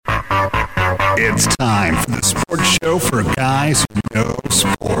It's time for the sports show for guys who know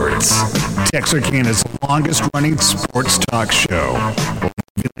sports. Texarkana's longest-running sports talk show.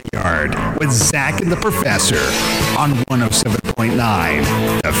 Leaving the Yard with Zach and the Professor on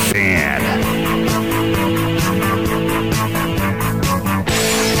 107.9 The Fan.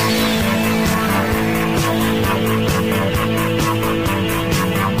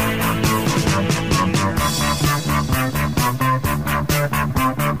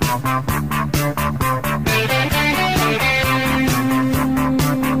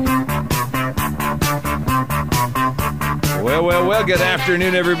 Well, good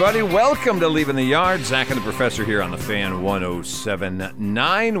afternoon, everybody. Welcome to Leaving the Yard. Zach and the Professor here on the Fan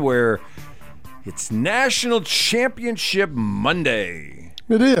 107.9, where it's National Championship Monday.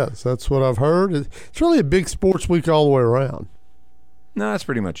 It is. That's what I've heard. It's really a big sports week all the way around. No, that's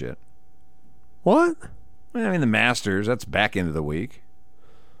pretty much it. What? I mean, the Masters, that's back into the week.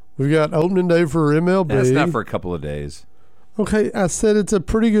 We've got opening day for MLB. That's not for a couple of days. Okay, I said it's a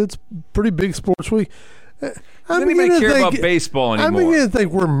pretty big sports week. Does anybody care about baseball anymore? I'm beginning to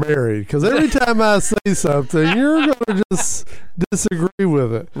think we're married because every time I say something, you're going to just disagree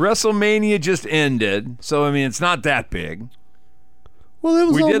with it. WrestleMania just ended, so, I mean, it's not that big.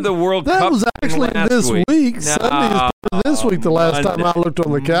 Well, we did the World Cup. That was actually this week. No, Sunday is part of this week, the last time I looked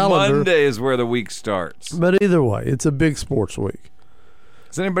on the calendar. Monday is where the week starts. But either way, it's a big sports week.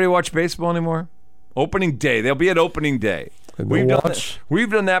 Does anybody watch baseball anymore? Opening day. They'll be at opening day. We've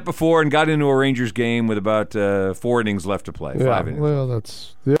done that before and got into a Rangers game with about 4 innings left to play. 5 innings. Well,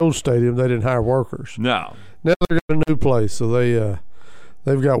 that's the old stadium. They didn't hire workers. No. Now they've got a new place, so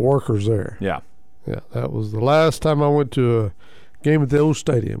they've got workers there. Yeah. Yeah, that was the last time I went to a game at the old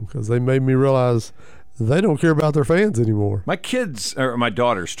stadium because they made me realize they don't care about their fans anymore. My kids, or my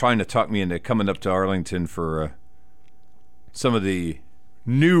daughter's trying to talk me into coming up to Arlington for some of the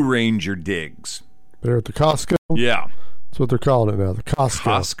new Ranger digs. They're at the Costco? Yeah. That's what they're calling it now, the Costco.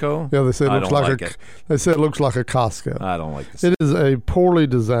 Costco? Yeah, they said it looks like a Costco. I don't like this. It is a poorly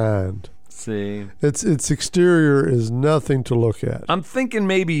designed. See? Its exterior is nothing to look at. I'm thinking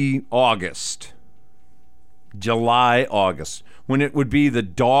maybe August. July, August, when it would be the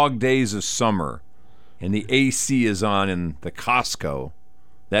dog days of summer and the AC is on in the Costco.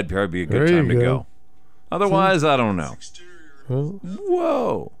 That'd probably be a good time to go. Otherwise, I don't know. Well,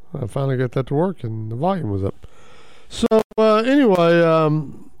 whoa. I finally got that to work and the volume was up. So, anyway, I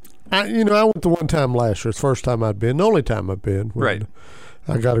went the one time last year. It's the first time I'd been, the only time I've been. Right.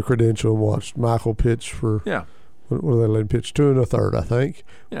 I got a credential and watched Michael pitch for, what did they let him pitch? 2 1/3, I think,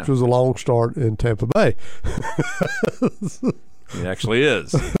 which was a long start in Tampa Bay. It actually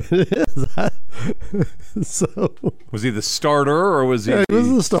is. It is. So, was he the starter or was he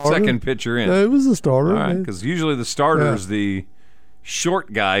the second pitcher in? Yeah, he was the starter. All right, because usually the starter is the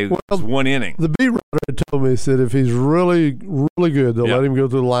short guy who's 1 inning. The beat writer told me, he said if he's really, really good, they'll let him go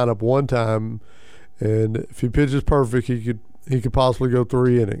through the lineup one time, and if he pitches perfect, he could possibly go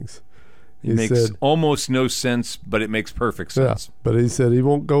 3 innings. It makes almost no sense, but it makes perfect sense. Yeah, but he said he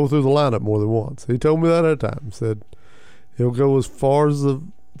won't go through the lineup more than once. He told me that at a time. He said he'll go as far as the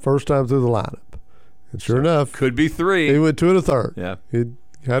first time through the lineup. And sure enough, could be 3. He went 2 1/3. Yeah, he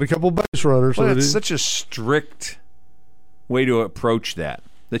had a couple base runners. Well, it's such a strict way to approach that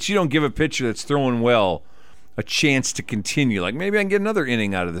you don't give a pitcher that's throwing well a chance to continue. Like, maybe I can get another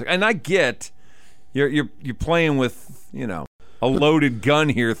inning out of this. And I get you're playing with, a loaded gun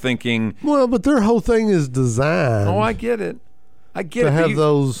here, thinking. Well, but their whole thing is designed. Oh, I get it. To have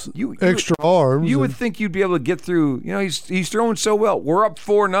those extra arms. You would think you'd be able to get through. He's throwing so well. We're up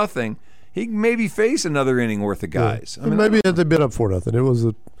 4-0. He can maybe face another inning worth of guys. Yeah. I mean, maybe had they been up 4-0, it was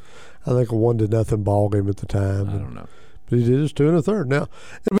I think a 1-0 ball game at the time. I don't know. But he did his 2 1/3. Now,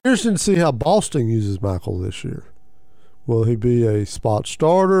 it'll be interesting to see how Boston uses Michael this year. Will he be a spot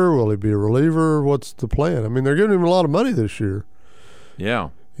starter? Will he be a reliever? What's the plan? I mean, they're giving him a lot of money this year.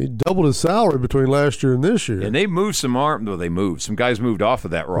 Yeah. He doubled his salary between last year and this year. And they moved some some guys moved off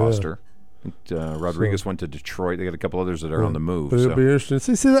of that roster. Rodriguez went to Detroit. They got a couple others that are on the move. But it'll be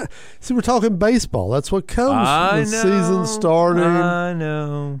interesting. See, we're talking baseball. That's what comes with season starting. I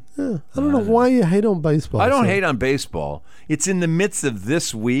know. Yeah. I don't know why you hate on baseball. I don't hate on baseball. It's in the midst of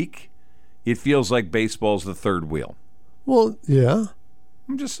this week. It feels like baseball's the third wheel. Well, yeah.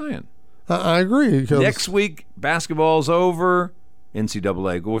 I'm just saying. I agree. Next week, basketball's over.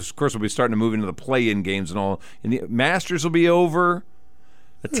 NCAA. Of course, we'll be starting to move into the play-in games and all. And the Masters will be over.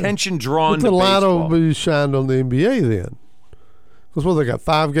 Attention drawn to baseball. But the light will be shined on the NBA then. Because they got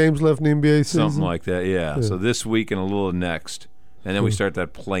 5 games left in the NBA season? Something like that, yeah. So this week and a little next. And then we start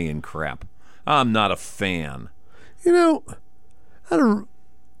that play-in crap. I'm not a fan. I had a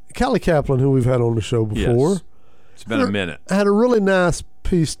Callie Kaplan, who we've had on the show before. Yes. It's been a minute. Had a really nice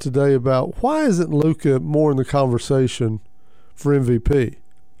piece today about why isn't Luka more in the conversation for MVP?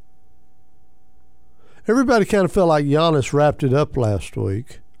 Everybody kind of felt like Giannis wrapped it up last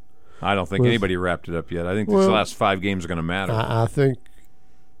week. I don't think anybody wrapped it up yet. I think these last 5 games are going to matter. I think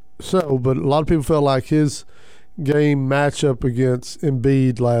so, but a lot of people felt like his game matchup against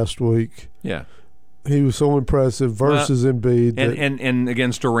Embiid last week. Yeah. He was so impressive versus Embiid. And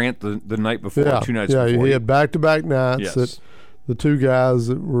against Durant the night before, 2 nights before. Yeah, he had back-to-back nights. Yes. That the 2 guys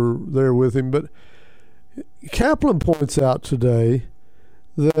that were there with him. But Kaplan points out today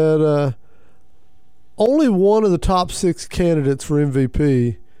that only one of the top 6 candidates for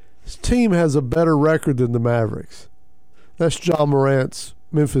MVP, his team has a better record than the Mavericks. That's Ja Morant's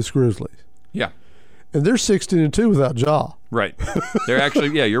Memphis Grizzlies. Yeah. And they're 16-2 without Ja. Right. They're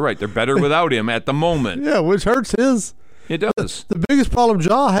actually, you're right. They're better without him at the moment. Yeah, which hurts his. It does. The biggest problem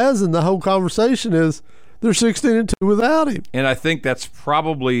Ja has in the whole conversation is they're 16-2 without him. And I think that's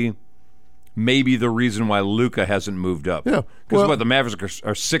probably maybe the reason why Luka hasn't moved up. Yeah. Because the Mavericks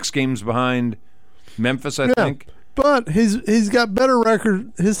are 6 games behind Memphis, I think. But he's got better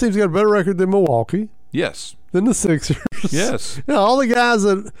record. His team's got a better record than Milwaukee. Yes. Than the Sixers. Yes. All the guys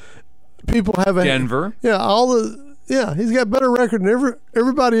that people have Denver. He's got better record than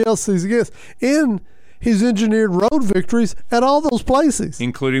everybody else he's against. And he's engineered road victories at all those places.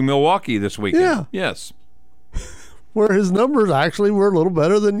 Including Milwaukee this weekend. Yeah. Yes. Where his numbers actually were a little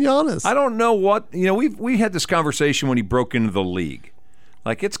better than Giannis. I don't know what, we had this conversation when he broke into the league.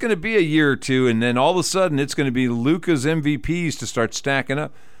 Like, it's going to be a year or 2, and then all of a sudden it's going to be Luka's MVPs to start stacking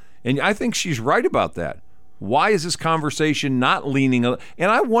up. And I think she's right about that. Why is this conversation not leaning?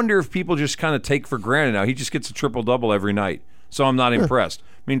 And I wonder if people just kind of take for granted now. He just gets a triple-double every night, so I'm not impressed.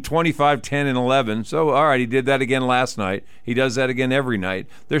 I mean, 25, 10, and 11. So, all right, he did that again last night. He does that again every night.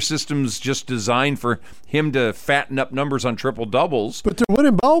 Their system's just designed for him to fatten up numbers on triple-doubles. But they're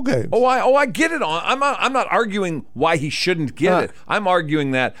winning ball games. I get it. I'm not arguing why he shouldn't get it. I'm arguing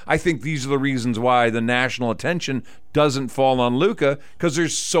that I think these are the reasons why the national attention doesn't fall on Luka, because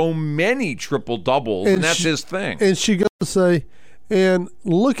there's so many triple-doubles, and that's his thing. And she goes to say, and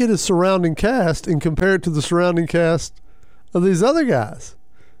look at his surrounding cast and compare it to the surrounding cast of these other guys.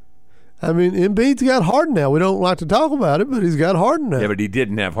 I mean, Embiid's got Harden now. We don't like to talk about it, but he's got Harden now. Yeah, but he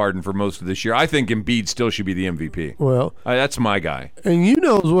didn't have Harden for most of this year. I think Embiid still should be the MVP. Well, that's my guy. And you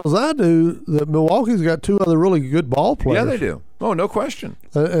know as well as I do that Milwaukee's got 2 other really good ball players. Yeah, they do. Oh, no question.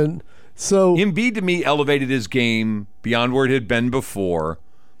 And so Embiid, to me, elevated his game beyond where it had been before.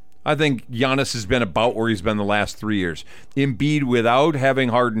 I think Giannis has been about where he's been the last 3 years. Embiid, without having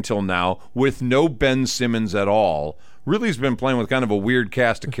Harden till now, with no Ben Simmons at all, really has been playing with kind of a weird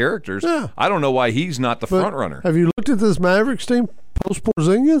cast of characters. Yeah. I don't know why he's not the front runner. Have you looked at this Mavericks team post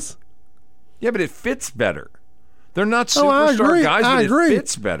Porzingis? Yeah, but it fits better. They're not superstar guys, but it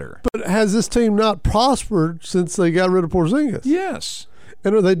fits better. But has this team not prospered since they got rid of Porzingis? Yes.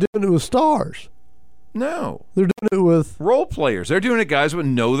 And are they doing it with stars? No. They're doing it with role players. They're doing it guys who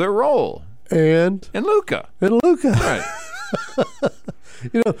know their role. And Luka. Right.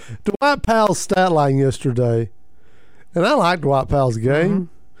 Dwight Powell's stat line yesterday, and I like Dwight Powell's game. Mm-hmm.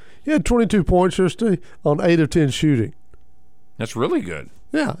 He had 22 points yesterday on 8 of 10 shooting. That's really good.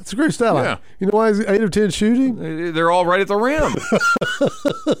 Yeah, it's a great stat line. Yeah. You know why he's 8 of 10 shooting? They're all right at the rim.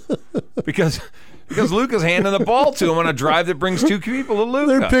 because Luka's handing the ball to him on a drive that brings 2 people to Luka.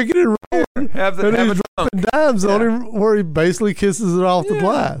 They're picking and rolling. Have a dropping dimes on him where he basically kisses it off the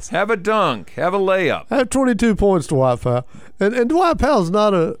glass. Have a dunk. Have a layup. I have 22 points to Dwight Powell. And Dwight Powell's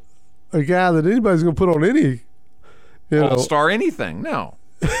not a guy that anybody's going to put on any all-star anything. No.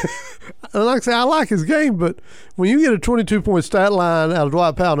 And like I say, I like his game, but when you get a 22-point stat line out of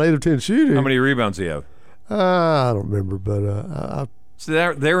Dwight Powell and 8 of 10 shooting. How many rebounds do you have? I don't remember, but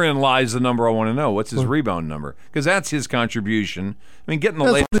so therein lies the number I want to know. What's his rebound number? Because that's his contribution. I mean, getting the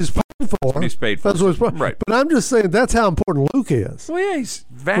layup. That's what he's paid for. That's what he's paid for. That's what he's paid. Right. But I'm just saying that's how important Luke is. Well, yeah, he's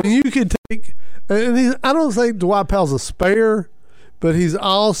vast. When you can take, and I don't think Dwight Powell's a spare, but he's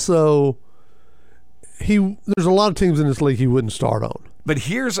also there's a lot of teams in this league he wouldn't start on. But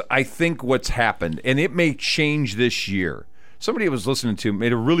here's, I think, what's happened, and it may change this year. Somebody I was listening to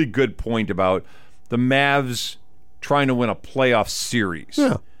made a really good point about the Mavs trying to win a playoff series.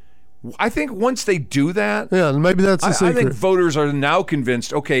 Yeah. I think once they do that, yeah, maybe that's the secret. I think voters are now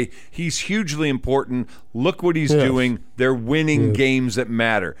convinced, okay, he's hugely important. Look what he's doing. They're winning games that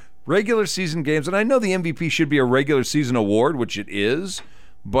matter. Regular season games, and I know the MVP should be a regular season award, which it is,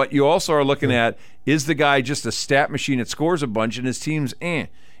 but you also are looking at, is the guy just a stat machine that scores a bunch and his team's And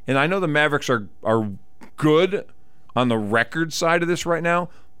I know the Mavericks are good on the record side of this right now,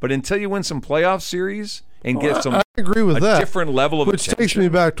 But until you win some playoff series and get I agree with that. Different level of which attention. takes me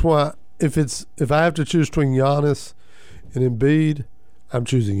back to why if I have to choose between Giannis and Embiid, I'm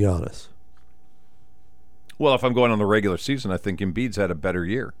choosing Giannis. Well, if I'm going on the regular season, I think Embiid's had a better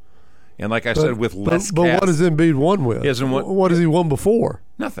year. And like I said, with less but what has Embiid won with? He hasn't won. What has he won before?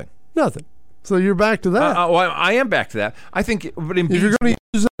 Nothing. So you're back to that. Well, I am back to that. I think, but Embiid, if you're going to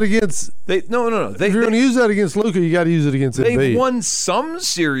use that against, no. if you're going to use that against Luka, you got to use it against Embiid. They've won some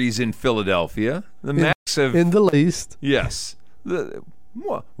series in Philadelphia. The Max have, in the least. Yes.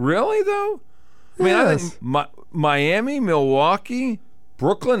 What, really though? I mean, Yes. I think Miami, Milwaukee,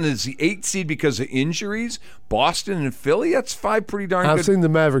 Brooklyn is the 8th seed because of injuries. Boston and Philly, that's 5 pretty darn good. I've seen the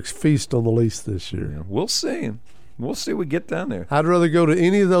Mavericks feast on the least this year. Yeah, we'll see. We'll see. We get down there. I'd rather go to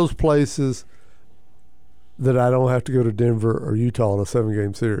any of those places that I don't have to go to Denver or Utah in a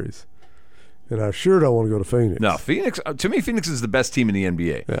 7-game series. And I sure don't want to go to Phoenix. No, Phoenix. To me, Phoenix is the best team in the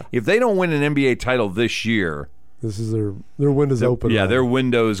NBA. Yeah. If they don't win an NBA title this year, This is their window's open. Yeah, their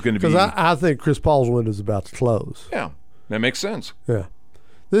window is going to be. Because I think Chris Paul's window's about to close. Yeah, that makes sense. Yeah,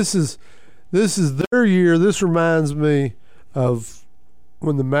 this is their year. This reminds me of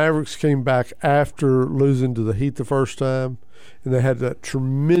when the Mavericks came back after losing to the Heat the first time, and they had that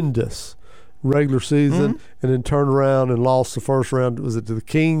tremendous regular season, and then turned around and lost the first round. Was it to the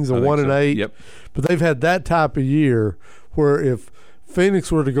Kings, a 1-8? Yep. But they've had that type of year where if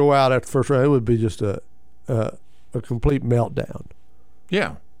Phoenix were to go out after the first round, it would be just a complete meltdown.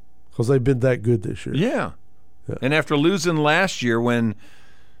 Yeah. Because they've been that good this year. Yeah. And after losing last year when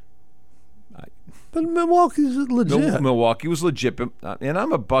But Milwaukee's legit. Milwaukee was legit, and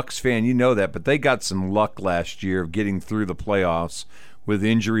I'm a Bucks fan, you know that, but they got some luck last year of getting through the playoffs with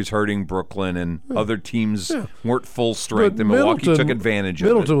injuries hurting Brooklyn, and other teams weren't full strength, and Milwaukee took advantage of it.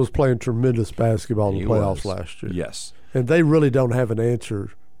 Middleton was playing tremendous basketball in the playoffs last year. Yes. And they really don't have an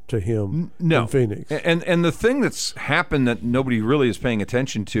answer to him in Phoenix. And the thing that's happened that nobody really is paying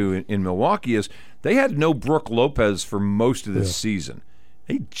attention to in Milwaukee is they had no Brook Lopez for most of this season.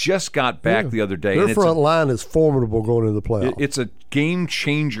 He just got back the other day. Their front line is formidable going into the playoffs. It's a game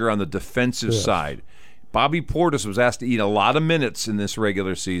changer on the defensive side. Bobby Portis was asked to eat a lot of minutes in this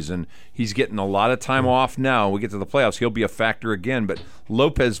regular season. He's getting a lot of time off now. When we get to the playoffs, he'll be a factor again. But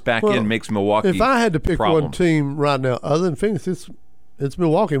Lopez back in makes Milwaukee If I had to pick problem. one team right now other than Phoenix, it's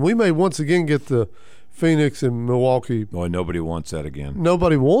Milwaukee. And we may once again get the Phoenix and Milwaukee. Boy, nobody wants that again.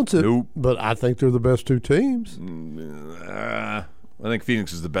 Nobody wants it, Nope. but I think they're the best two teams. I think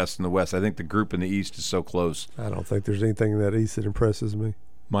Phoenix is the best in the West. I think the group in the East is so close. I don't think there's anything in that East that impresses me.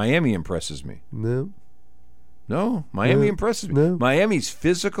 Miami impresses me. No. Miami impresses me. No. Miami's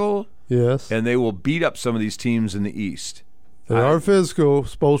physical, Yes. and they will beat up some of these teams in the East. They are physical,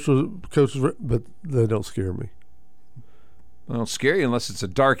 Spoelstra coaches, but they don't scare me. They don't scare you unless it's a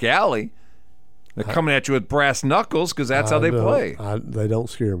dark alley. They're coming at you with brass knuckles because that's how they play. They don't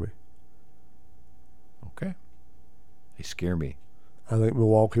scare me. Okay. They scare me. I think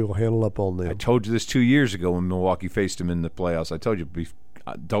Milwaukee will handle up on them. I told you this 2 years ago when Milwaukee faced them in the playoffs. I told you,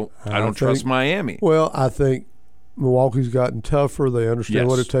 I don't trust Miami. Well, I think Milwaukee's gotten tougher. They understand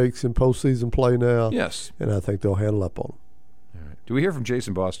what Yes. it takes in postseason play now. Yes. And I think they'll handle up on them. All right. Do we hear from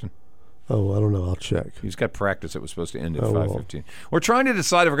Jason Boston? Oh, I don't know. I'll check. He's got practice that was supposed to end at Oh, well. 5:15. We're trying to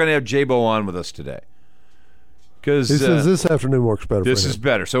decide if we're going to have J-Bo on with us today. Because He says this afternoon works better for him. this is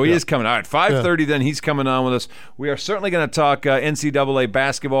better. So he is coming. All right, 5:30 then he's coming on with us. We are certainly going to talk NCAA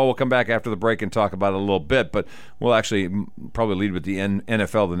basketball. We'll come back after the break and talk about it a little bit, but we'll actually probably lead with the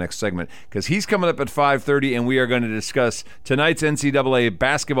NFL the next segment because he's coming up at 5:30, and we are going to discuss tonight's NCAA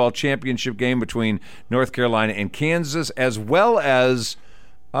basketball championship game between North Carolina and Kansas, as well as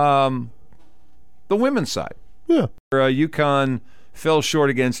the women's side. Yeah. UConn fell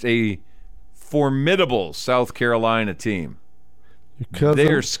short against a formidable South Carolina team. Your cousin,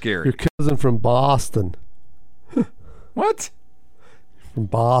 They're scary. Your cousin from Boston. What? From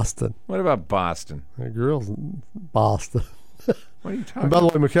Boston. What about Boston? That girl's in Boston. What are you talking And by the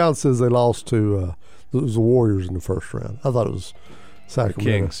about? way, McCown says they lost to it was the Warriors in the first round. I thought it was Sacramento.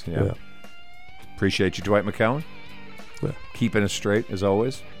 Kings, yeah. Appreciate you, Dwight McCowan. Yeah. Keeping us straight, as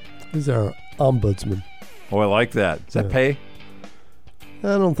always. He's our ombudsman. Oh, I like that. Does that Yeah. pay?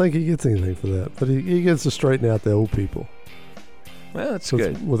 I don't think he gets anything for that, but he gets to straighten out the old people. Well, that's So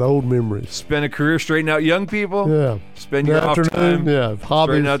it's good. with old memories. Spend a career straightening out young people. Yeah. Spend your off time. Yeah.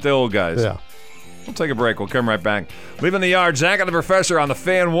 Hobbies. Straightening out the old guys. Yeah. We'll take a break. We'll come right back. Leaving the yard, Zach and the Professor on the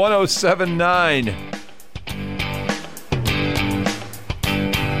Fan 107.9.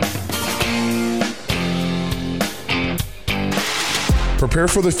 Prepare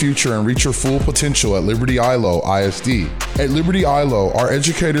for the future and reach your full potential at Liberty ILO ISD. At Liberty ILO, our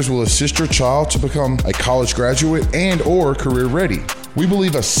educators will assist your child to become a college graduate and or career ready. We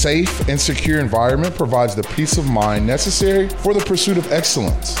believe a safe and secure environment provides the peace of mind necessary for the pursuit of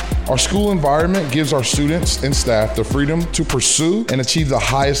excellence. Our school environment gives our students and staff the freedom to pursue and achieve the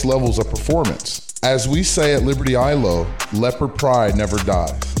highest levels of performance. As we say at Liberty ILO, leopard pride never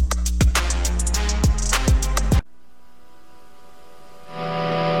dies.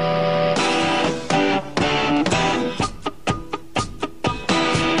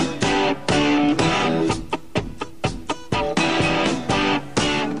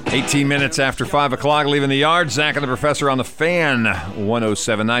 Minutes after 5 o'clock, leaving the yard. Zach and the Professor on the Fan,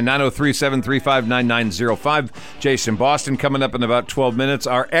 107.9, 903-735-9905. Jason Boston coming up in about 12 minutes.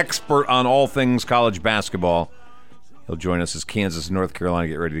 Our expert on all things college basketball. He'll join us as Kansas and North Carolina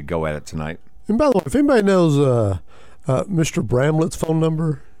get ready to go at it tonight. And by the way, if anybody knows Mr. Bramlett's phone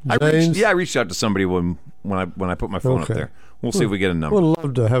number, James? I reached out to somebody when I put my phone up there. We'll see if we get a number. We'd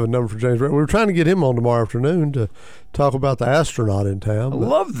love to have a number for James. We were trying to get him on tomorrow afternoon to talk about the astronaut in town. I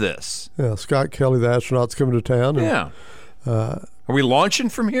love this. Yeah, Scott Kelly, the astronaut's coming to town. And, yeah. Are we launching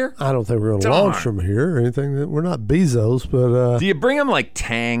from here? I don't think we're going to launch from here or anything. We're not Bezos, but... do you bring him like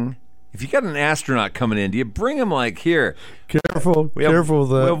Tang? If you got an astronaut coming in, do you bring him like, here? Careful with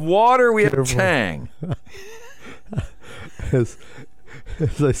that. We have water, we have Tang. As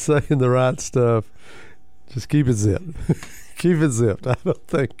they say in the right stuff, just keep it zipped. Keep it zipped. I don't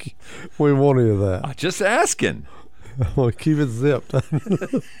think we want any of that. Just asking. Well, keep it zipped.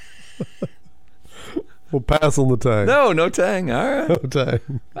 We'll pass on the Tang. No Tang. All right. No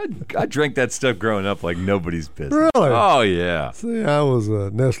Tang. I drank that stuff growing up like nobody's business. Really? Oh, yeah. See, I was a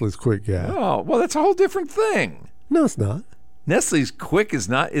Nestle's Quick guy. Oh, well, that's a whole different thing. No, it's not. Nestle's Quick is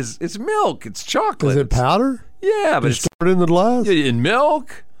not. It's milk. It's chocolate. Is it powder? Yeah, but you it's start in the glass. In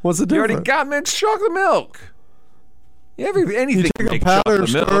milk. What's the difference? You already got mixed chocolate milk. Anything you take a powder and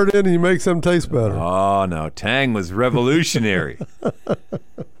stir it in and you make something taste better. Oh, no. Tang was revolutionary.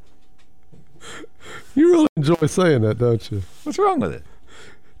 You really enjoy saying that, don't you? What's wrong with it?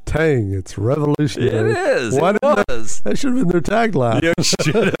 Tang, it's revolutionary. It is. Why it was. That should have been their tagline. It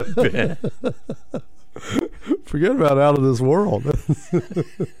should have been. Forget about out of this world.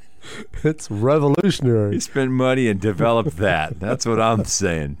 It's revolutionary. You spent money and developed that. That's what I'm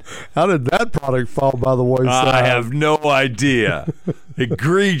saying. How did that product fall by the wayside? I have no idea.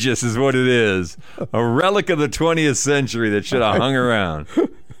 Egregious is what it is. A relic of the 20th century that should have hung around.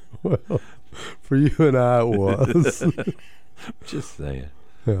 Well, for you and I, it was. Just saying.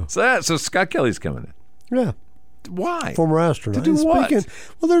 Yeah. So Scott Kelly's coming in. Yeah. Why? Former astronaut. To do what?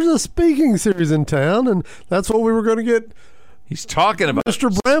 Well, there's a speaking series in town, and that's what we were going to get. He's talking about Mr.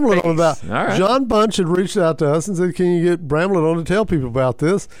 Bramlett on about. All right. John Bunch had reached out to us and said, "Can you get Bramlett on to tell people about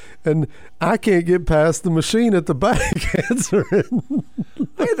this?" And I can't get past the machine at the back answering.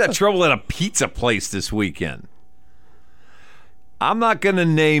 I had that trouble at a pizza place this weekend. I'm not going to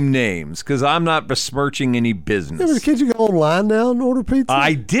name names because I'm not besmirching any business. Yeah, but can't you go online now and order pizza?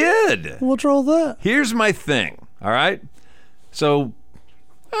 I did. What's wrong with that? Here's my thing, all right? So,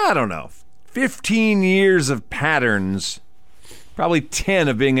 I don't know, 15 years of patterns, probably 10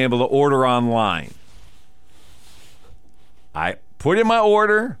 of being able to order online. I put in my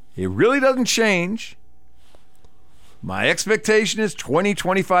order. It really doesn't change. My expectation is 20,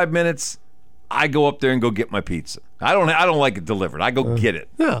 25 minutes. I go up there and go get my pizza. I don't like it delivered. I go get it.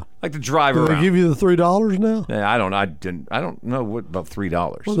 Yeah. I like to drive Do around. they give you the $3 now? Yeah, I don't know what about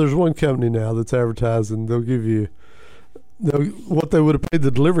 $3. Well, there's one company now that's advertising. They'll give you what they would have paid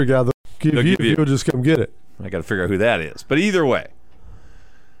the delivery guy. They'll give you if you'll just come get it. I got to figure out who that is. But either way,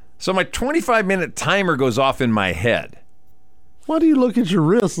 so my 25-minute timer goes off in my head. Why do you look at your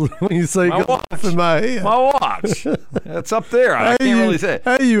wrist when you say go off in my head? My watch. It's up there. I can't really say it.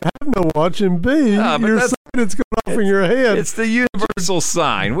 A, you have no watch, and B, you're saying it's going off in your head. It's the universal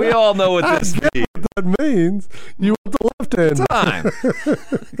sign. We all know what this means. What that means. You want the left hand. Time.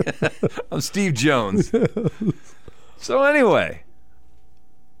 I'm Steve Jones. So anyway,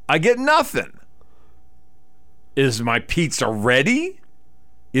 I get nothing. Is my pizza ready?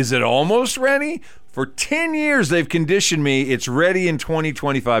 Is it almost ready? For 10 years, they've conditioned me, it's ready in 20,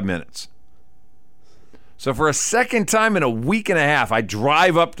 25 minutes. So for a second time in a week and a half, I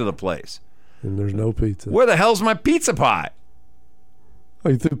drive up to the place. And there's no pizza. Where the hell's my pizza pie? Oh,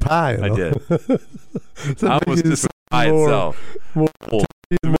 you threw pie in. I did. I almost just pie itself. More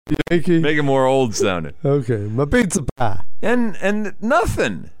Yankee. Make it more old sounding. Okay, my pizza pie. And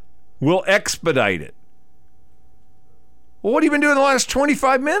nothing will expedite it. Well, what have you been doing the last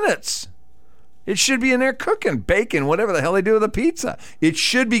 25 minutes? It should be in there cooking, baking, whatever the hell they do with a pizza. It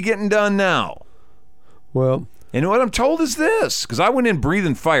should be getting done now. Well, and what I'm told is this, because I went in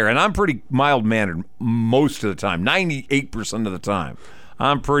breathing fire, and I'm pretty mild-mannered most of the time, 98% of the time.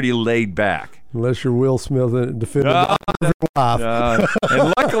 I'm pretty laid back. Unless you're Will Smith and defending the honor of your wife.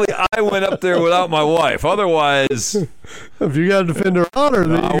 And luckily, I went up there without my wife. Otherwise, if you got to defend her honor,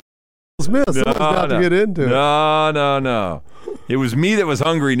 then you're Will Smith. Someone's got to get into it. No. It was me that was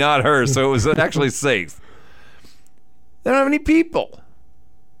hungry, not her, so it was actually safe. They don't have any people.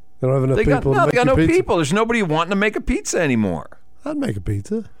 They don't have enough people. They got no pizza? people. There's nobody wanting to make a pizza anymore. I'd make a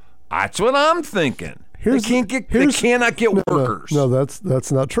pizza. That's what I'm thinking. They cannot get workers. No,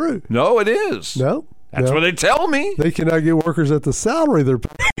 that's not true. No, it is. No. That's what they tell me. They cannot get workers at the salary they're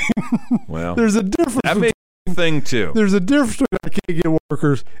paying. Well, there's a difference. That may be a thing, too. There's a difference between I can't get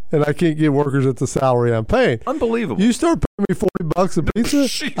workers and I can't get workers at the salary I'm paying. Unbelievable. You start paying me $40 a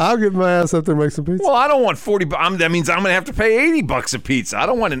pizza, I'll get my ass up there and make some pizza. Well, I don't want $40. That means I'm going to have to pay $80 a pizza. I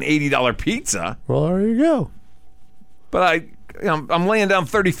don't want an $80 pizza. Well, there you go. But I'm laying down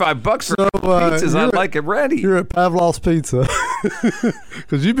 $35 for pizzas. I like it ready. You're at Pavlov's Pizza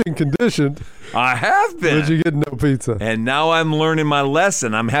because you've been conditioned. I have been. But you get no pizza. And now I'm learning my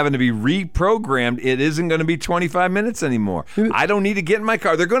lesson. I'm having to be reprogrammed. It isn't going to be 25 minutes anymore. I don't need to get in my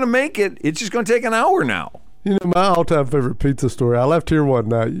car. They're going to make it. It's just going to take an hour now. You know, my all-time favorite pizza story, I left here one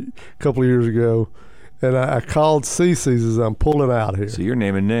night a couple of years ago, and I called Cece's as I'm pulling out here. So you're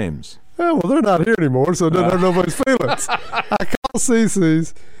naming names. Yeah, well, they're not here anymore, so it doesn't hurt nobody's feelings. I called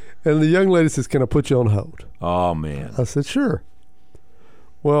Cece's, and the young lady says, "Can I put you on hold?" Oh, man. I said, "Sure."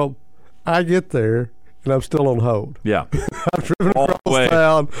 Well, I get there, and I'm still on hold. Yeah. I'm driven across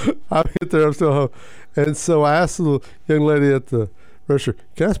town. I get there, I'm still on hold. And so I asked the young lady at the restaurant,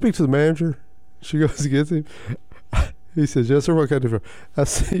 "Can I speak to the manager?" She goes and gets him. He says, "Yes, sir. What can I do for you?" I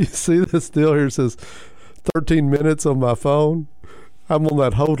say, "You see this deal here? It says 13 minutes on my phone. I'm on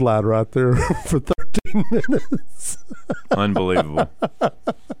that hold line right there for 13 minutes. Unbelievable.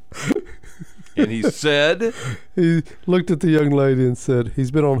 And he said? He looked at the young lady and said,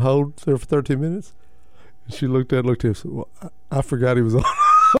 "He's been on hold there for 13 minutes? And she looked at him and said, "Well, I forgot he was on."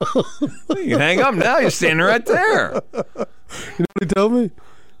 You can hang up now. You're standing right there. You know what he told me?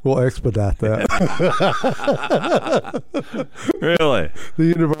 We'll expedite that. Really? The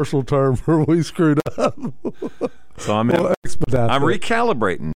universal term for we screwed up. So I'm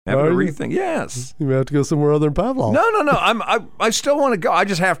recalibrating. Having to rethink. Yes. You may have to go somewhere other than Pavlov. No. I still want to go. I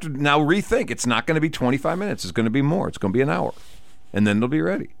just have to now rethink. It's not going to be 25 minutes. It's going to be more. It's going to be an hour. And then they'll be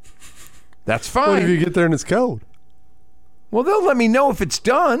ready. That's fine. What if you get there and it's cold? Well, they'll let me know if it's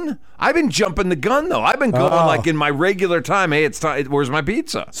done. I've been jumping the gun, though. I've been going like in my regular time. Hey, it's time. Where's my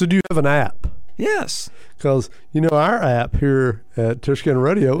pizza? So do you have an app? Yes. Because, you know, our app here at Tushkana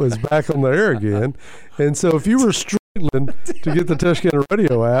Radio is back on the air again. And so if you were struggling to get the Tushkana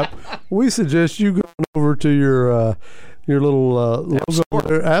Radio app, we suggest you go over to your little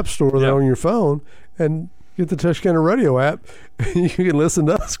app store there on your phone and get the Tushkana Radio app. You can listen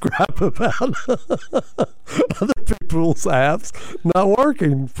to us gripe about other people's apps not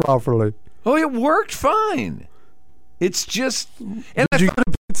working properly. Oh, it worked fine. It's just. And Did you get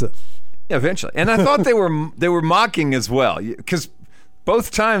a pizza? Yeah, eventually. And I thought they were mocking as well, because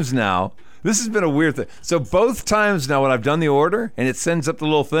both times now, this has been a weird thing. So both times now when I've done the order and it sends up the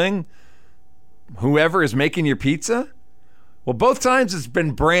little thing, whoever is making your pizza, well, both times it's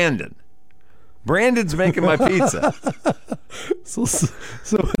been Brandon. Brandon's making my pizza. So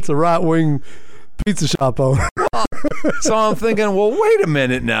it's a right-wing pizza shop owner. So I'm thinking, well, wait a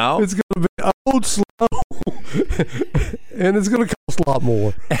minute now. It's going to be old, slow, and it's going to cost a lot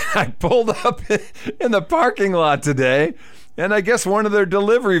more. I pulled up in the parking lot today, and I guess one of their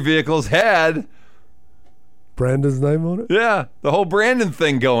delivery vehicles had Brandon's name on it? Yeah, the whole Brandon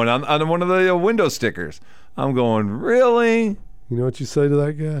thing going on one of the window stickers. I'm going, really? You know what you say to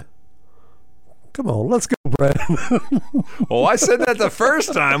that guy? Come on, let's go, Brandon. Oh, I said that the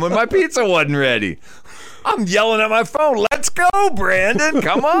first time when my pizza wasn't ready. I'm yelling at my phone, let's go, Brandon,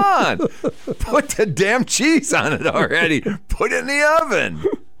 come on. Put the damn cheese on it already. Put it in the oven.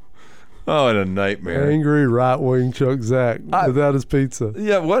 Oh, what a nightmare. Angry right-wing Chuck Zach without his pizza.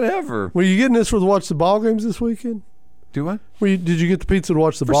 Yeah, whatever. Were you getting this to watch the ball games this weekend? Do what? Did you get the pizza to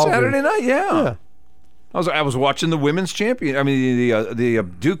watch the ball games? Saturday night, yeah. I was watching the women's champion. I mean, the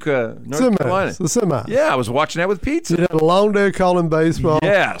Duke, North Carolina. The semis. Yeah, I was watching that with pizza. You had a long day of calling baseball.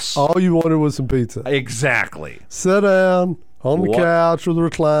 Yes. All you wanted was some pizza. Exactly. Sit down on the couch with a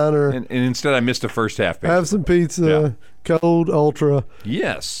recliner. And instead I missed the first half. Baseball. Have some pizza, cold, ultra.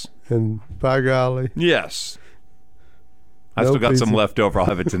 Yes. And by golly. Yes. I still got some left over. I'll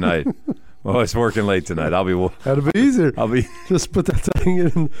have it tonight. Oh, it's working late tonight. That'd be easier. I'll be just put that thing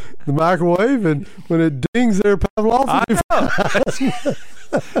in the microwave, and when it dings, there, Pavlov.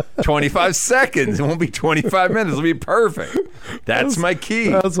 25 seconds. It won't be 25 minutes. It'll be perfect. That's my key.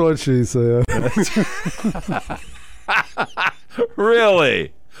 That's what she said.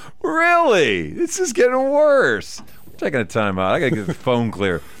 Really? This is getting worse. I'm taking a timeout. I got to get the phone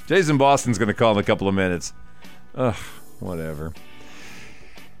clear. Jason Boston's going to call in a couple of minutes. Ugh, whatever.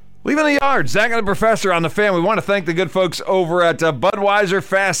 Leaving the yard, Zach and the Professor on the Fan. We want to thank the good folks over at Budweiser,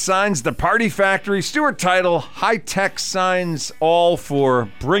 Fast Signs, The Party Factory, Stewart Title, High Tech Signs, all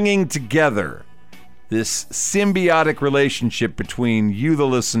for bringing together this symbiotic relationship between you, the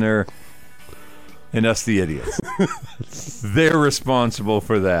listener, and us, the idiots. They're responsible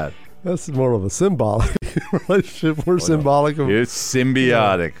for that. That's more of a symbolic relationship. We're symbolic. It's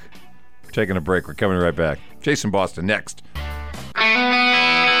symbiotic. We're taking a break. We're coming right back. Jason Boston next.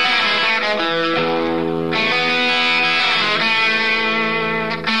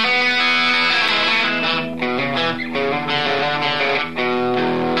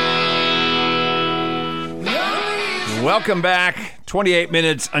 Welcome back. 28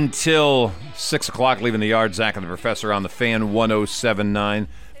 minutes until 6 o'clock, leaving the yard. Zach and the Professor on the Fan 107.9.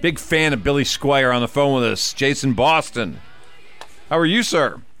 Big fan of Billy Squire on the phone with us. Jason Boston. How are you,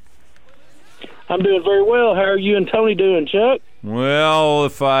 sir? I'm doing very well. How are you and Tony doing, Chuck? Well,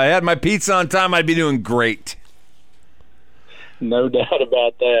 if I had my pizza on time, I'd be doing great. No doubt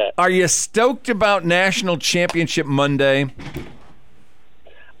about that. Are you stoked about National Championship Monday?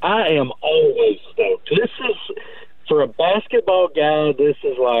 I am always stoked. This is, for a basketball guy, this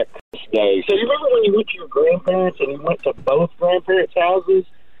is like Christmas Day. So you remember when you went to your grandparents and you went to both grandparents' houses,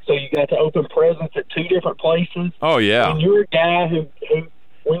 so you got to open presents at two different places? Oh, yeah. When you're a guy who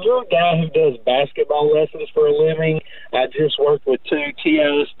does basketball lessons for a living, I just worked with two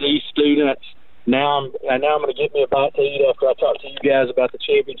TISD students. Now I'm going to get me a bite to eat after I talk to you guys about the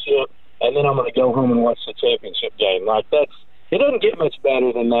championship, and then I'm going to go home and watch the championship game. It doesn't get much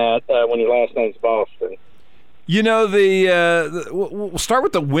better than that when your last name's Boston. You know, we'll start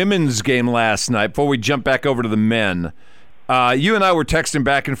with the women's game last night before we jump back over to the men. You and I were texting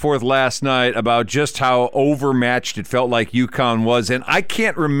back and forth last night about just how overmatched it felt like UConn was, and I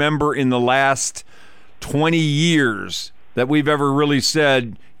can't remember in the last 20 years that we've ever really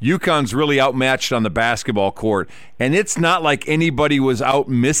said UConn's really outmatched on the basketball court. And it's not like anybody was out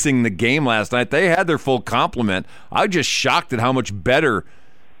missing the game last night. They had their full complement. I was just shocked at how much better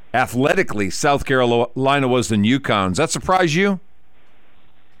athletically South Carolina was than UConn. Does that surprise you?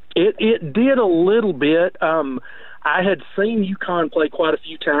 It did a little bit. I had seen UConn play quite a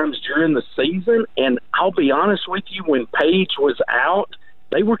few times during the season, and I'll be honest with you, when Paige was out,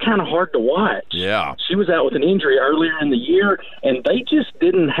 they were kind of hard to watch. Yeah. She was out with an injury earlier in the year, and they just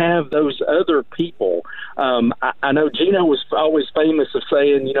didn't have those other people. I know Gino was always famous of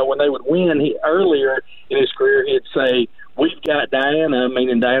saying, when they would win, earlier in his career, he'd say, "We've got Diana,"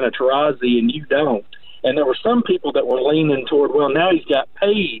 meaning Diana Taurasi, and you don't. And there were some people that were leaning toward, well, now he's got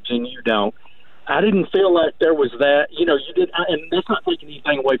Paige and you don't. I didn't feel like there was that, you did, and that's not taking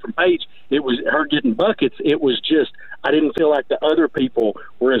anything away from Paige. It was her getting buckets. It was just, I didn't feel like the other people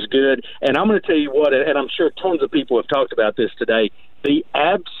were as good. And I'm going to tell you what, and I'm sure tons of people have talked about this today, the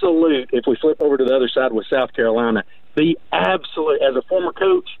absolute, if we flip over to the other side with South Carolina, the absolute, as a former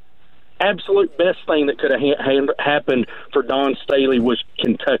coach, absolute best thing that could have happened for Dawn Staley was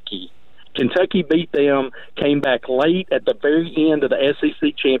Kentucky. Kentucky beat them, came back late at the very end of the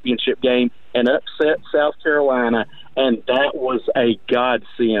SEC championship game and upset South Carolina, and that was a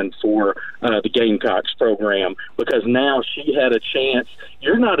godsend for the Gamecocks program, because now she had a chance.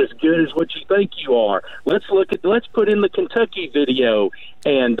 You're not as good as what you think you are. Let's put in the Kentucky video,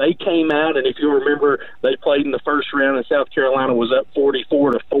 and they came out, and if you remember, they played in the first round, and South Carolina was up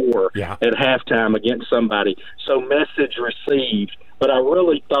 44-4 at halftime against somebody. So message received. But I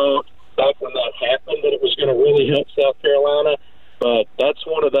really thought back when that happened that it was going to really help South Carolina, but that's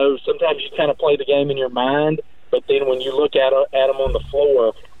one of those, sometimes you kind of play the game in your mind, but then when you look at them on the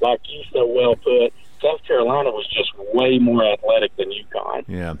floor, like you so well put, South Carolina was just way more athletic than UConn.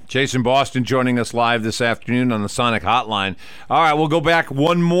 Yeah. Jason Boston joining us live this afternoon on the Sonic Hotline. All right, we'll go back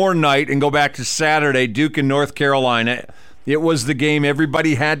one more night and go back to Saturday, Duke and North Carolina. It was the game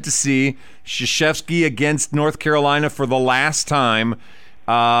everybody had to see. Krzyzewski against North Carolina for the last time.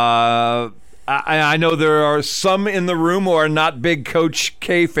 I know there are some in the room who are not big Coach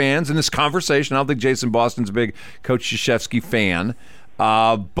K fans in this conversation. I don't think Jason Boston's a big Coach Krzyzewski fan.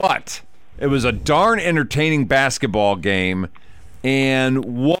 But it was a darn entertaining basketball game, and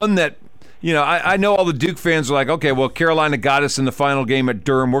one that you know, I know all the Duke fans are like, okay, well, Carolina got us in the final game at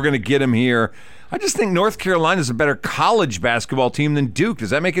Durham. We're going to get them here. I just think North Carolina is a better college basketball team than Duke. Does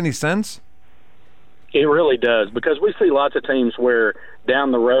that make any sense? It really does, because we see lots of teams where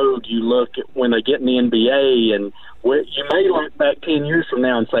down the road you look at when they get in the NBA, and you may look back 10 years from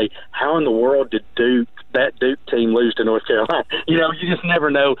now and say, how in the world did that Duke team lose to North Carolina? You know, you just never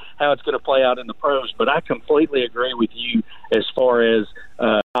know how it's going to play out in the pros. But I completely agree with you as far as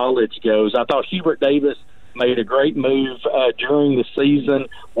college goes. I thought Hubert Davis made a great move during the season,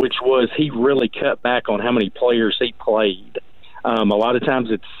 which was he really cut back on how many players he played. A lot of times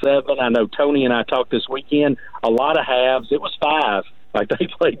it's 7. I know Tony and I talked this weekend. A lot of halves. It was 5. Like, they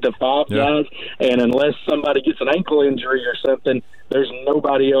played the 5 guys, and unless somebody gets an ankle injury or something, there's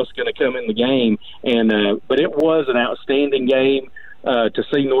nobody else going to come in the game. And but it was an outstanding game to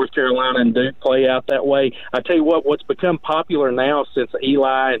see North Carolina and Duke play out that way. I tell you what's become popular now since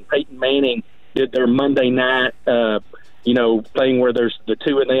Eli and Peyton Manning did their Monday night thing where there's the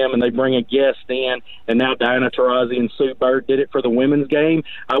 2 of them and they bring a guest in, and now Diana Taurasi and Sue Bird did it for the women's game.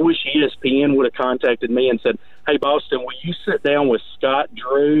 I wish ESPN would have contacted me and said, hey, Boston, will you sit down with Scott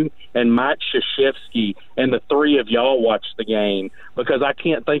Drew and Mike Krzyzewski and the 3 of y'all watch the game? Because I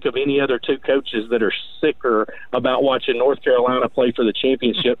can't think of any other 2 coaches that are sicker about watching North Carolina play for the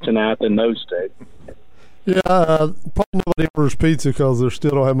championship tonight than those 2. Yeah, probably nobody orders pizza because they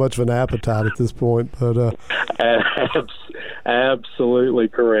still don't have much of an appetite at this point. But absolutely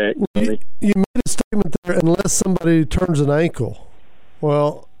correct. You made a statement there, unless somebody turns an ankle.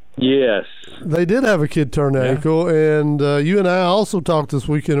 Well, yes, they did have a kid turn an ankle, and you and I also talked this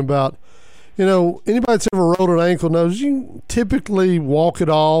weekend about, anybody that's ever rolled an ankle knows you typically walk it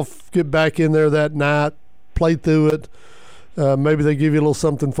off, get back in there that night, play through it. Maybe they give you a little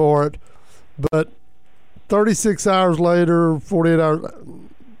something for it, but 36 hours later, 48 hours,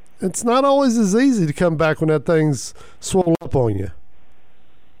 it's not always as easy to come back when that thing's swollen up on you.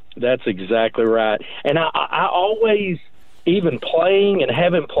 That's exactly right. And I always, even playing and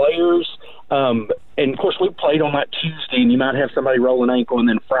having players, and of course we played on that Tuesday, and you might have somebody roll an ankle, and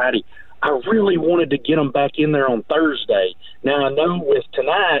then Friday. I really wanted to get them back in there on Thursday. Now, I know with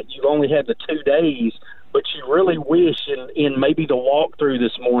tonight you've only had the 2 days, but you really wish in maybe the walkthrough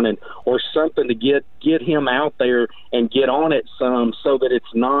this morning or something to get him out there and get on it some, so that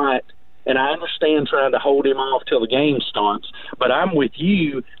it's not. And I understand trying to hold him off till the game starts, but I'm with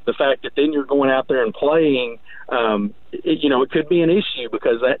you. The fact that then you're going out there and playing, it could be an issue,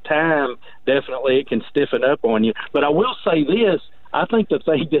 because that time definitely it can stiffen up on you. But I will say this. I think the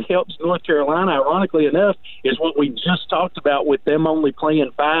thing that helps North Carolina, ironically enough, is what we just talked about with them only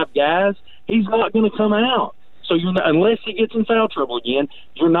playing 5 guys. He's not going to come out. So unless he gets in foul trouble again,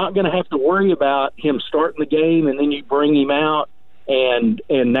 you're not going to have to worry about him starting the game and then you bring him out and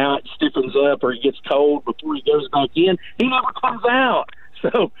now it stiffens up or he gets cold before he goes back in. He never comes out.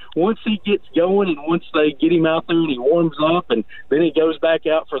 So once he gets going and once they get him out there and he warms up and then he goes back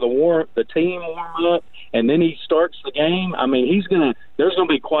out for the team warm up, and then he starts the game, I mean, there's going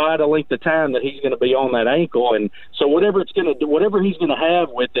to be quite a length of time that he's going to be on that ankle. And so whatever he's going to have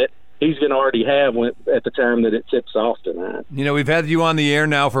with it, he's going to already have at the time that it tips off tonight. We've had you on the air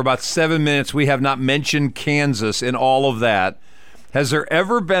now for about 7 minutes. We have not mentioned Kansas in all of that. Has there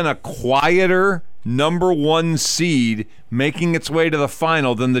ever been a quieter number 1 seed making its way to the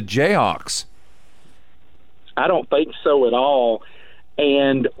final than the Jayhawks? I don't think so at all.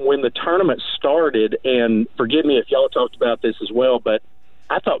 And when the tournament started, and forgive me if y'all talked about this as well, but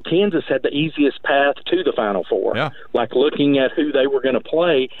I thought Kansas had the easiest path to the Final Four. Yeah. Like looking at who they were going to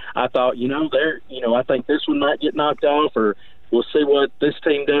play, I thought, I think this one might get knocked off, or we'll see what this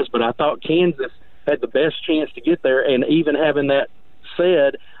team does. But I thought Kansas had the best chance to get there. And even having that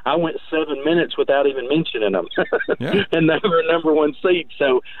said, I went 7 minutes without even mentioning them, and they were a number 1 seed.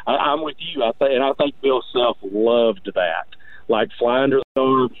 So I'm with you. I think Bill Self loved that. Like fly under the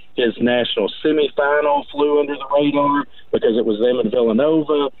radar. His national semifinal flew under the radar because it was them and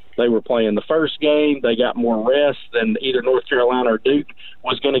Villanova. They were playing the first game. They got more rest than either North Carolina or Duke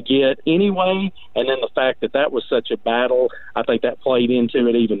was going to get anyway. And then the fact that was such a battle, I think that played into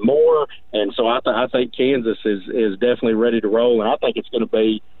it even more. And so I think Kansas is definitely ready to roll, and I think it's going to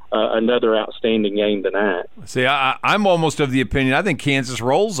be another outstanding game tonight. See, I'm almost of the opinion I think Kansas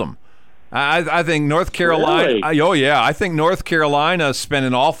rolls them. I think North Carolina. Really? Oh yeah, I think North Carolina spent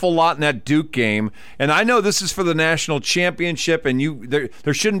an awful lot in that Duke game, and I know this is for the national championship, and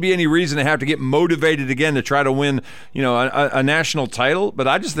there shouldn't be any reason to have to get motivated again to try to win, a national title. But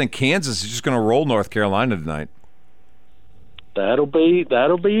I just think Kansas is just going to roll North Carolina tonight. That'll be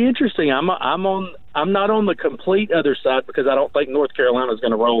interesting. I'm not on the complete other side because I don't think North Carolina is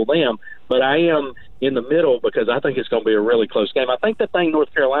going to roll them, but I am in the middle because I think it's going to be a really close game. I think the thing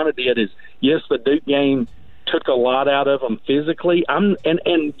North Carolina did is, yes, the Duke game took a lot out of them physically. And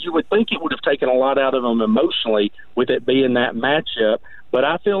you would think it would have taken a lot out of them emotionally with it being that matchup. But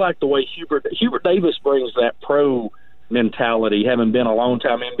I feel like the way Hubert Davis brings that pro mentality, having been a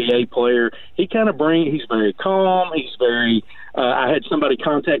long-time NBA player, he's very calm. He's very. I had somebody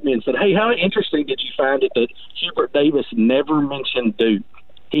contact me and said, "Hey, how interesting did you find it that Hubert Davis never mentioned Duke?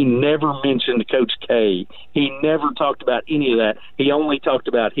 He never mentioned Coach K. He never talked about any of that. He only talked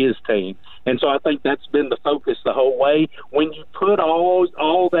about his team." And so I think that's been the focus the whole way. When you put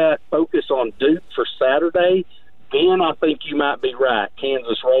all that focus on Duke for Saturday, then I think you might be right.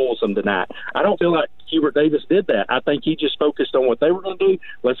 Kansas rolls them tonight. I don't feel like Hubert Davis did that. I think he just focused on what they were going to do.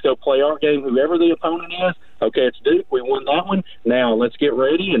 Let's go play our game, whoever the opponent is. Okay, it's Duke. We won that one. Now let's get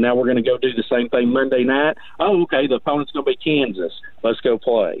ready, and now we're going to go do the same thing Monday night. Oh, okay, the opponent's going to be Kansas. Let's go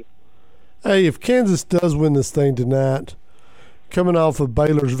play. Hey, if Kansas does win this thing tonight, coming off of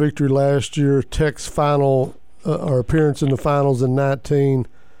Baylor's victory last year, Tech's final or appearance in the finals in 19,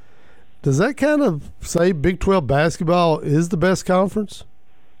 does that kind of say Big 12 basketball is the best conference?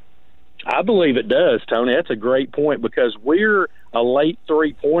 I believe it does, Tony. That's a great point because we're a late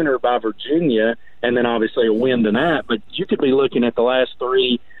three-pointer by Virginia and then obviously a win tonight. But you could be looking at the last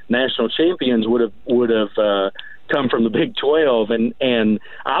three national champions would have come from the Big 12. And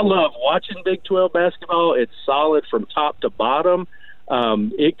I love watching Big 12 basketball. It's solid from top to bottom.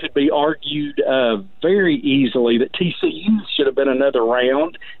 It could be argued very easily that TCU should have been another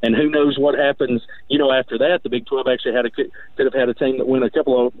round, and who knows what happens, after that. The Big 12 actually could have had a team that went a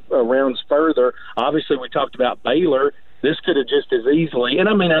couple of rounds further. Obviously, we talked about Baylor. This could have just as easily. And,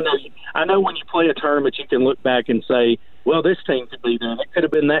 I know when you play a tournament, you can look back and say, well, this team could be there. It could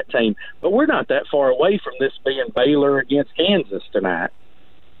have been that team. But we're not that far away from this being Baylor against Kansas tonight.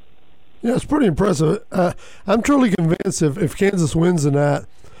 Yeah, it's pretty impressive. I'm truly convinced if Kansas wins tonight,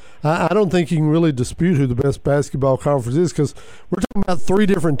 I don't think you can really dispute who the best basketball conference is because we're talking about three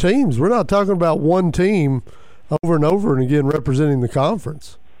different teams. We're not talking about one team over and over and again representing the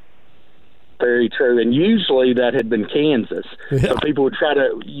conference. Very true. And usually that had been Kansas. Yeah. So people would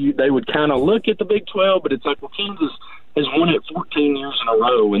they would kind of look at the Big 12, but it's like, well, Kansas has won it 14 years in a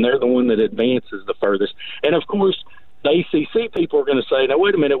row, and they're the one that advances the furthest. And, of course, the ACC people are going to say, now,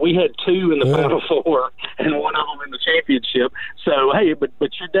 wait a minute, we had two in the Final Four and one of them in the championship. So, hey, but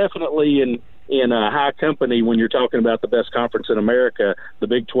you're definitely in high company when you're talking about the best conference in America. The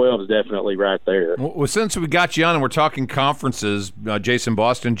Big 12 is definitely right there. Well, since we got you on and we're talking conferences, Jason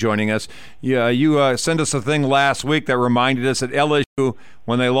Boston joining us, you sent us a thing last week that reminded us that LSU,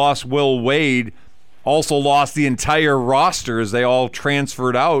 when they lost Will Wade, also lost the entire roster as they all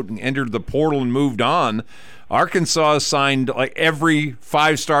transferred out and entered the portal and moved on. Arkansas signed like every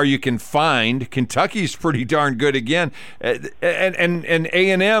five-star you can find. Kentucky's pretty darn good again. And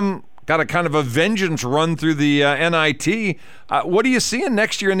A&M got a kind of a vengeance run through the NIT. What are you seeing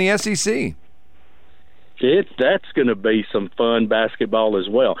next year in the SEC? That's going to be some fun basketball as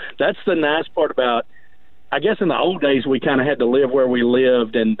well. That's the nice part about, I guess in the old days we kind of had to live where we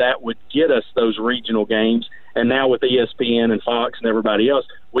lived, and that would get us those regional games. And now with ESPN and Fox and everybody else,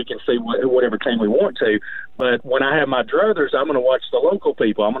 we can see whatever team we want to. But when I have my druthers, I'm going to watch the local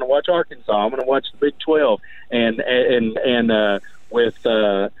people. I'm going to watch Arkansas. I'm going to watch the Big 12. And with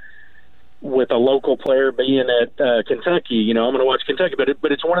a local player being at Kentucky, I'm going to watch Kentucky. But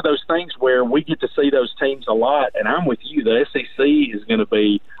it's one of those things where we get to see those teams a lot. And I'm with you. The SEC is going to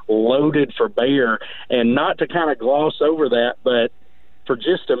be loaded for bear. And not to kind of gloss over that, but for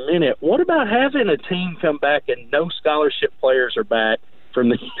just a minute, what about having a team come back and no scholarship players are back from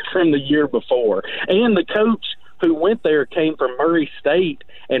the year before? And the coach who went there came from Murray State,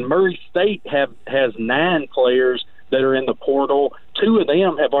 and Murray State has 9 players that are in the portal. 2 of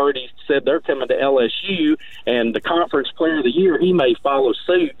them have already said they're coming to LSU, and the conference player of the year, he may follow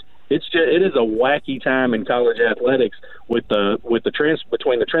suit. It is a wacky time in college athletics with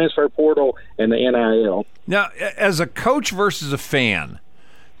between the transfer portal and the NIL. Now, as a coach versus a fan,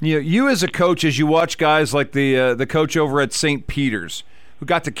 you as a coach, as you watch guys like the coach over at St. Peter's, who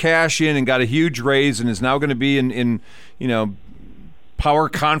got to cash in and got a huge raise and is now going to be in power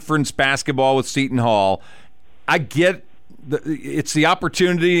conference basketball with Seton Hall. I get it's the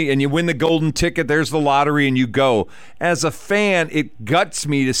opportunity, and you win the golden ticket. There's the lottery, and you go. As a fan, it guts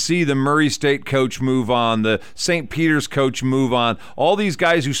me to see the Murray State coach move on, the St. Peter's coach move on. All these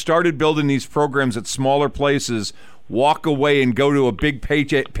guys who started building these programs at smaller places. walk away and go to a big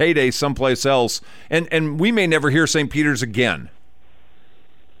payday someplace else, and we may never hear St. Peter's again.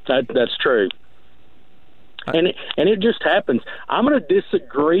 That's true. And it just happens. I'm going to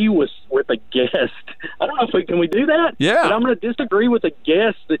disagree with a guest. I don't know if can we do that? Yeah. But I'm going to disagree with a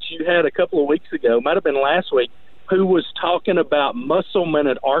guest that you had a couple of weeks ago, might have been last week, who was talking about Musselman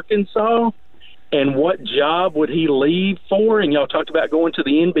at Arkansas and what job would he leave for, and y'all talked about going to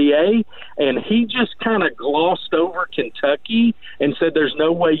the NBA, and he just kind of glossed over Kentucky and said there's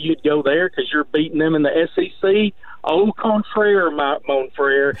no way you'd go there because you're beating them in the SEC. Au contraire, mon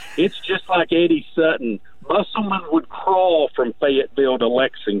frere, it's just like Eddie Sutton. Musselman would crawl from Fayetteville to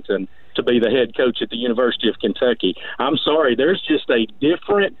Lexington to be the head coach at the University of Kentucky. I'm sorry, there's just a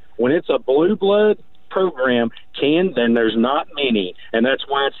different, when it's a blue blood program, then there's not many, and that's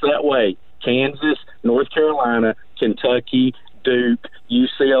why it's that way. Kansas, North Carolina, Kentucky, Duke,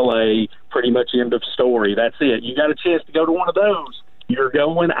 UCLA, pretty much end of story. That's it. You got a chance to go to one of those. You're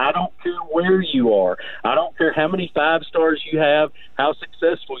going. I don't care where you are. I don't care how many 5 stars you have, how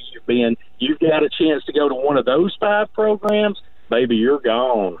successful you've been. You've got a chance to go to one of those 5 programs, baby, you're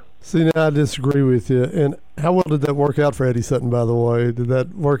gone. See, now I disagree with you. And how well did that work out for Eddie Sutton, by the way? Did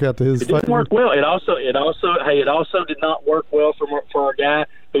that work out to his favor? It didn't work well. It also did not work well for a guy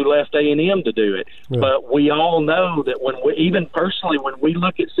who left A&M to do it. Yeah. But we all know that even personally, when we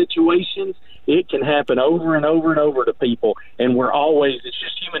look at situations, it can happen over and over and over to people. And it's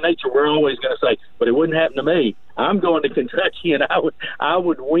just human nature. We're always going to say, but it wouldn't happen to me. I'm going to Kentucky, and I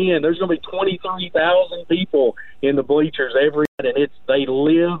would win. There's going to be 23,000 people in the bleachers every night, and they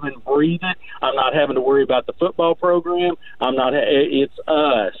live and breathe it. I'm not having to worry about the football program. It's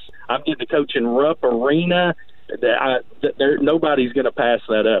us. I'm getting to coach in Rupp Arena. Nobody's going to pass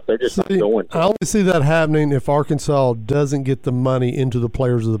that up. They're just not going to. I only see that happening if Arkansas doesn't get the money into the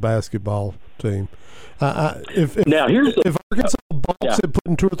players of the basketball team. If Arkansas balks at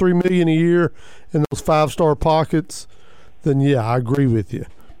putting $2 or $3 million a year in those 5-star pockets, then yeah, I agree with you,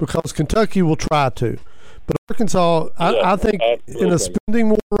 because Kentucky will try to. But Arkansas, I think absolutely. In a spending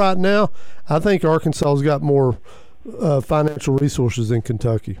war right now, I think Arkansas's got more financial resources than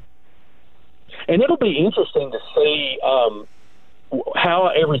Kentucky. And it'll be interesting to see how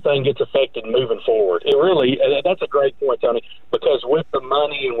everything gets affected moving forward. That's a great point, Tony, because with the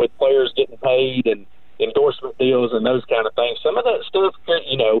money and with players getting paid and endorsement deals and those kind of things, some of that stuff could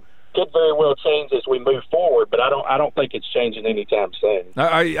very well change as we move forward, but I don't think it's changing anytime soon.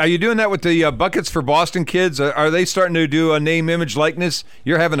 Are you doing that with the Buckets for Boston kids? Are they starting to do a name, image, likeness?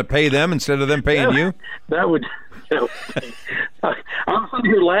 You're having to pay them instead of them paying you? That would I'm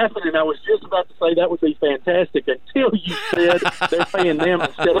sitting here laughing, and I was just about to say that would be fantastic until you said they're paying them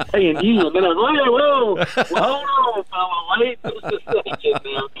instead of paying you. And then I was whoa, hold on, fella, wait just a second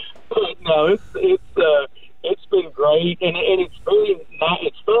now. But no, it's been great, and it's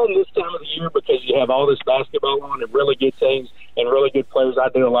fun this time of the year because you have all this basketball on and really good teams and really good players. I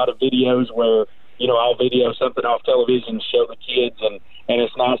do a lot of videos where I'll video something off television and show the kids, and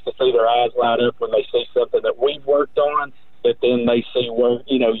it's nice to see their eyes light up when they see something that we've worked on that then they see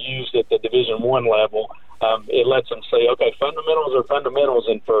used at the Division I level. It lets them say, okay, fundamentals are fundamentals,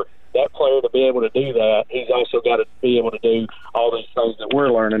 and for that player to be able to do that, he's also got to be able to do all these things that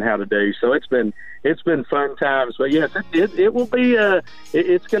we're learning how to do. So it's been fun times. But yes, it will be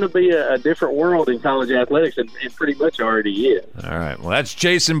it's going to be a different world in college athletics, and it pretty much already is. All right. Well, that's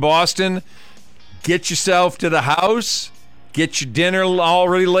Jason Boston. Get yourself to the house. Get your dinner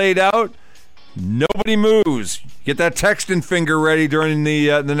already laid out. Nobody moves. Get that texting finger ready during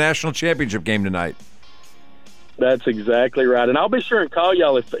the national championship game tonight. That's exactly right. And I'll be sure and call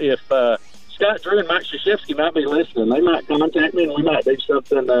y'all if Scott Drew and Mike Krzyzewski might be listening. They might contact me, and we might do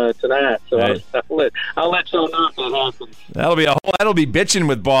something tonight. So hey. I'll let y'all know if that happens. That'll be bitching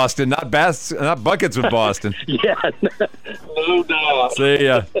with Boston, not buckets with Boston. Yeah, no doubt. See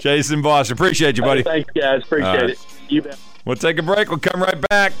ya, Jason Boston. Appreciate you, buddy. Thanks, guys. Appreciate it. You bet. We'll take a break. We'll come right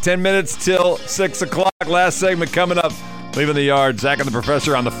back. 10 minutes till 6 o'clock. Last segment coming up. Leaving the Yard. Zach and the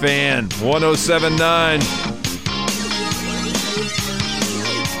Professor on the Fan. 107.9.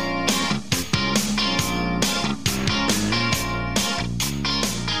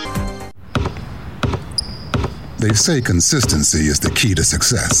 They say consistency is the key to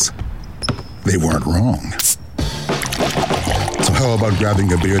success. They weren't wrong. So how about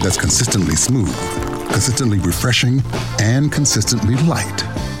grabbing a beer that's consistently smooth, consistently refreshing, and consistently light?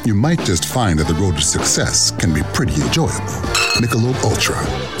 You might just find that the road to success can be pretty enjoyable. Michelob Ultra,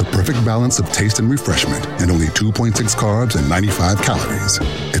 the perfect balance of taste and refreshment, and only 2.6 carbs and 95 calories.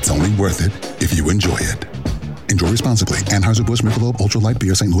 It's only worth it if you enjoy it. Enjoy responsibly. Anheuser-Busch Michelob Ultra Light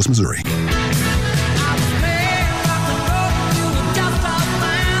Beer, St. Louis, Missouri.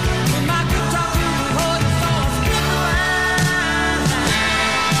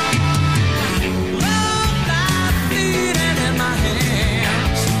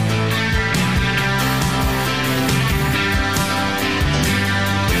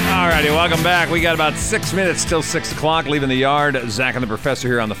 righty, welcome back. We got about 6 minutes till 6 o'clock, leaving the yard. Zach and the Professor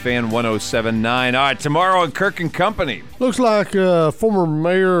here on the Fan 107.9. All right, tomorrow at Kirk and Company. Looks like former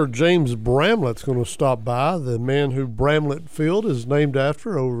Mayor James Bramlett's going to stop by, the man who Bramlett Field is named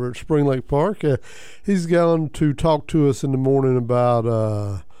after over at Spring Lake Park. He's going to talk to us in the morning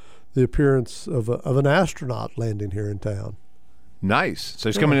about the appearance of an astronaut landing here in town. Nice. So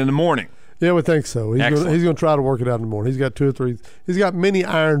he's coming in the morning. Yeah, we think so. He's Excellent. going to try to work it out in the morning. He's got 2 or 3. He's got many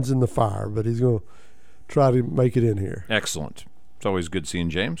irons in the fire, but he's going to try to make it in here. Excellent. It's always good seeing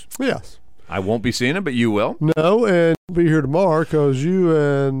James. Yes. I won't be seeing him, but you will. No, and be here tomorrow because you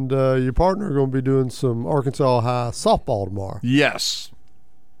and your partner are going to be doing some Arkansas High softball tomorrow. Yes.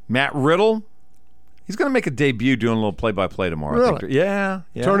 Matt Riddle. He's going to make a debut doing a little play-by-play tomorrow. Really? I think. Yeah.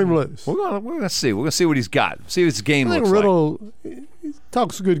 Turn him loose. We're going to see. We're going to see what he's got. See what his game I think looks Riddle he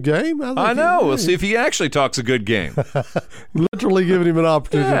talks a good game. I know. We'll see if he actually talks a good game. Literally giving him an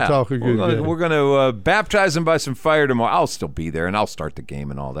opportunity to talk a good game. We're going to baptize him by some fire tomorrow. I'll still be there, and I'll start the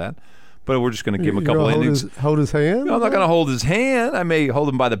game and all that. But we're just going to give him a couple innings. Hold his hand? No, I'm not going to hold his hand. I may hold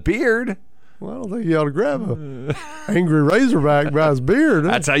him by the beard. Well, I don't think you ought to grab a angry Razorback by his beard.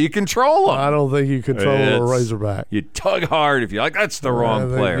 That's how you control him. I don't think you control a Razorback. You tug hard if you like. That's the wrong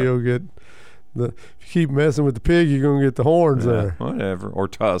player. You'll get if you keep messing with the pig, you're going to get the horns there. Whatever. Or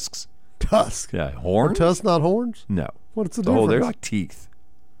tusks. Tusk. Yeah, horns. Are tusks not horns? No. What's the difference? Oh, they're like teeth.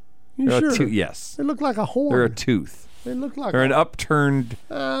 You sure? Yes. They look like a horn. They're a tooth. They look like an upturned.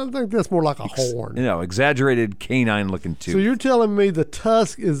 I think that's more like a horn. Exaggerated canine-looking tooth. So you're telling me the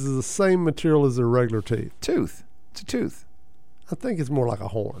tusk is the same material as the regular teeth? Tooth. It's a tooth. I think it's more like a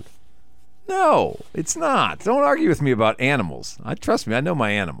horn. No, it's not. Don't argue with me about animals. Trust me, I know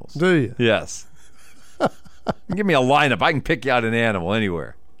my animals. Do you? Yes. Give me a lineup. I can pick you out an animal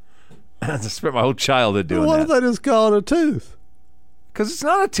anywhere. I spent my whole childhood doing that. Why don't they just call it a tooth? Because it's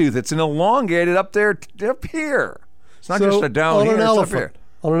not a tooth. It's an elongated up there, up here. It's not just a down here. It's up here.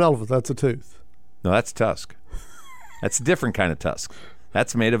 On an elephant, that's a tooth. No, that's tusk. That's a different kind of tusk.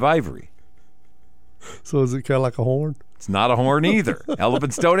 That's made of ivory. So is it kind of like a horn? It's not a horn either.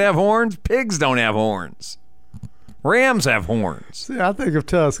 Elephants don't have horns. Pigs don't have horns. Rams have horns. See, I think of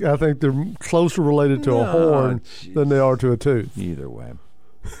tusk. I think they're closer related to a horn than they are to a tooth. Either way.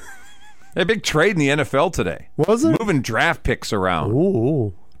 A big trade in the NFL today. Was it? Moving draft picks around.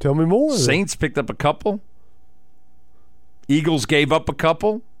 Ooh, tell me more. Saints picked up a couple. Eagles gave up a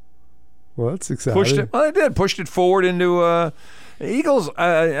couple. Well, that's exciting. They did. Pushed it forward into Eagles.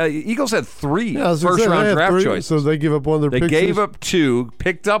 Eagles had 3 first-round draft choices. So they give up one of their picks. They gave up 2,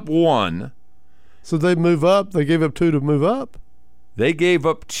 picked up 1. So they move up. They gave up 2 to move up? They gave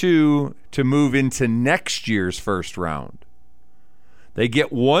up 2 to move into next year's first round. They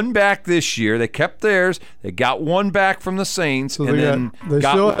get 1 back this year. They kept theirs. They got 1 back from the Saints. So and they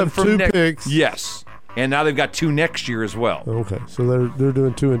still have 2 picks. Yes. And now they've got 2 next year as well. Okay, so they're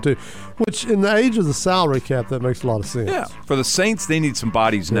doing 2 and 2, which in the age of the salary cap, that makes a lot of sense. Yeah, for the Saints, they need some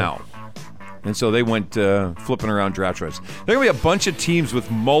bodies now. And so they went flipping around draft choices. There are going to be a bunch of teams with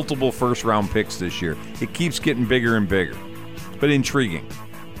multiple first-round picks this year. It keeps getting bigger and bigger, but intriguing.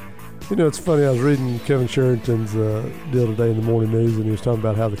 You know, it's funny. I was reading Kevin Sherrington's deal today in the morning news, and he was talking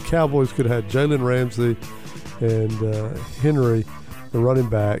about how the Cowboys could have had Jalen Ramsey and Henry, the running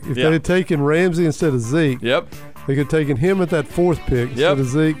back. If they had taken Ramsey instead of Zeke, they could have taken him at that 4th pick instead of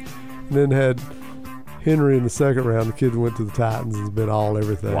Zeke, and then had Henry in the 2nd round. The kid went to the Titans and has been all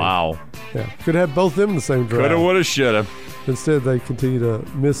everything. Wow. Yeah. Could have both of them in the same draft. Coulda, woulda, shoulda. Instead, they continue to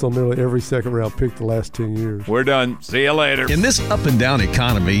miss on nearly every 2nd round pick the last 10 years. We're done. See you later. In this up and down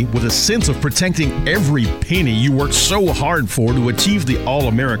economy, with a sense of protecting every penny you worked so hard for to achieve the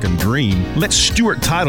All-American dream, let Stewart Title